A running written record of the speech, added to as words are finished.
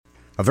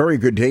A very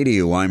good day to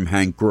you. I'm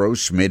Hank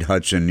Gross,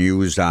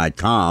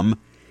 MidHudsonNews.com.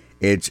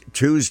 It's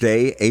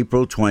Tuesday,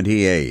 April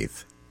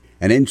 28th.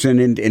 An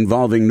incident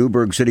involving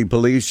Newburgh City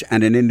Police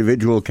and an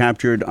individual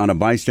captured on a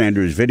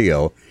bystander's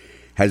video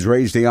has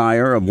raised the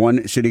ire of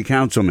one city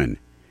councilman.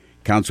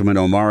 Councilman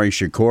Omari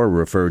Shakur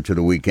referred to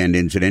the weekend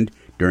incident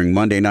during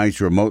Monday night's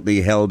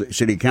remotely held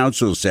city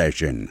council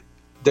session.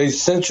 They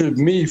censured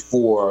me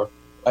for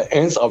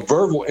a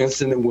verbal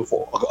incident with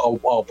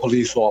a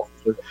police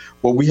officer,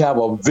 but we have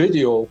a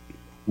video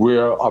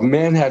where a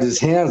man had his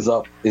hands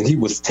up and he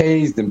was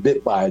tased and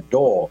bit by a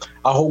dog.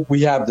 I hope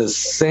we have the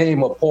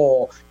same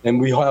appall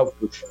and we have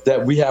for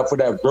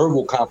that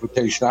verbal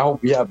confrontation. I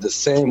hope we have the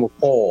same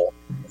appall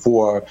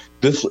for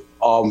this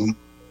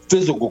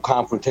physical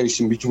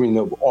confrontation between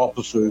the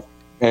officers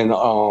and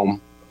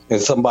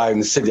somebody in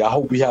the city. I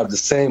hope we have the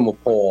same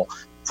appall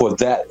for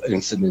that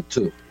incident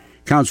too.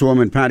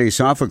 Councilwoman Patty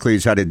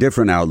Sophocles had a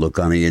different outlook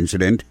on the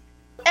incident.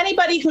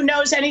 Anybody who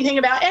knows anything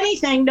about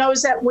anything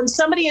knows that when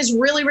somebody is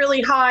really,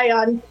 really high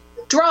on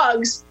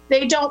drugs,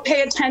 they don't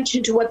pay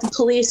attention to what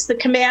the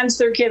commands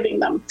they're giving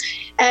them.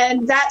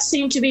 And that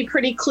seemed to be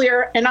pretty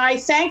clear. And I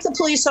thank the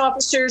police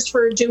officers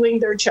for doing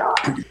their job.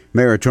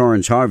 Mayor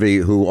Torrance Harvey,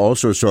 who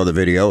also saw the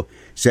video,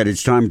 said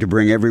it's time to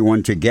bring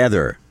everyone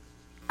together.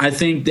 I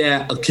think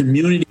that a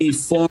community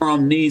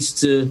forum needs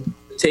to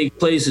take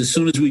place as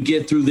soon as we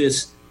get through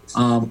this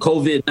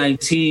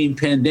COVID-19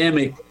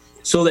 pandemic,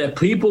 so that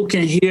people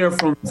can hear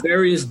from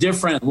various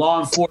different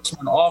law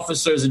enforcement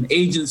officers and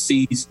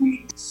agencies,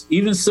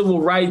 even civil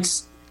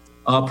rights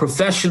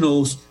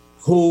professionals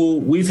who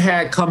we've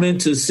had come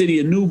into the city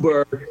of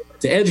Newburgh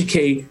to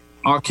educate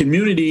our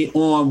community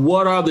on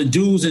what are the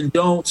do's and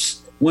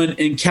don'ts when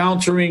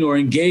encountering or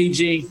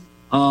engaging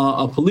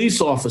a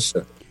police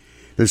officer.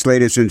 This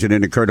latest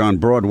incident occurred on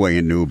Broadway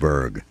in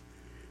Newburgh.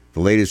 The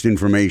latest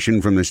information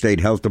from the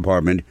State Health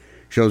Department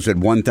shows that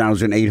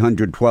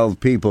 1,812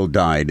 people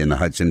died in the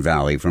Hudson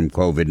Valley from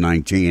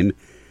COVID-19.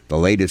 The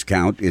latest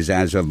count is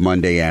as of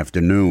Monday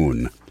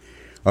afternoon.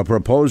 A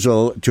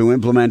proposal to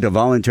implement a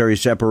voluntary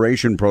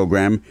separation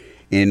program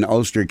in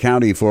Ulster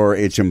County for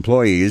its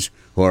employees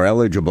who are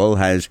eligible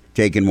has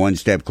taken one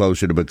step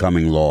closer to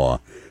becoming law.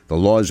 The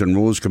Laws and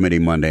Rules Committee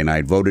Monday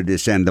night voted to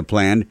send the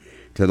plan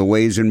to the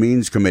Ways and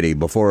Means Committee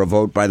before a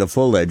vote by the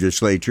full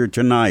legislature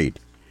tonight.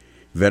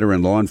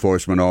 Veteran law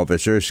enforcement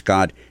officer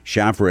Scott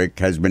Shafrick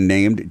has been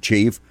named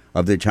chief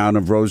of the town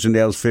of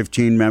Rosendale's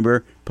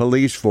 15-member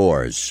police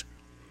force.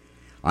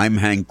 I'm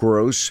Hank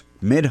Gross,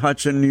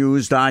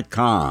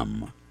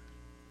 MidHudsonNews.com.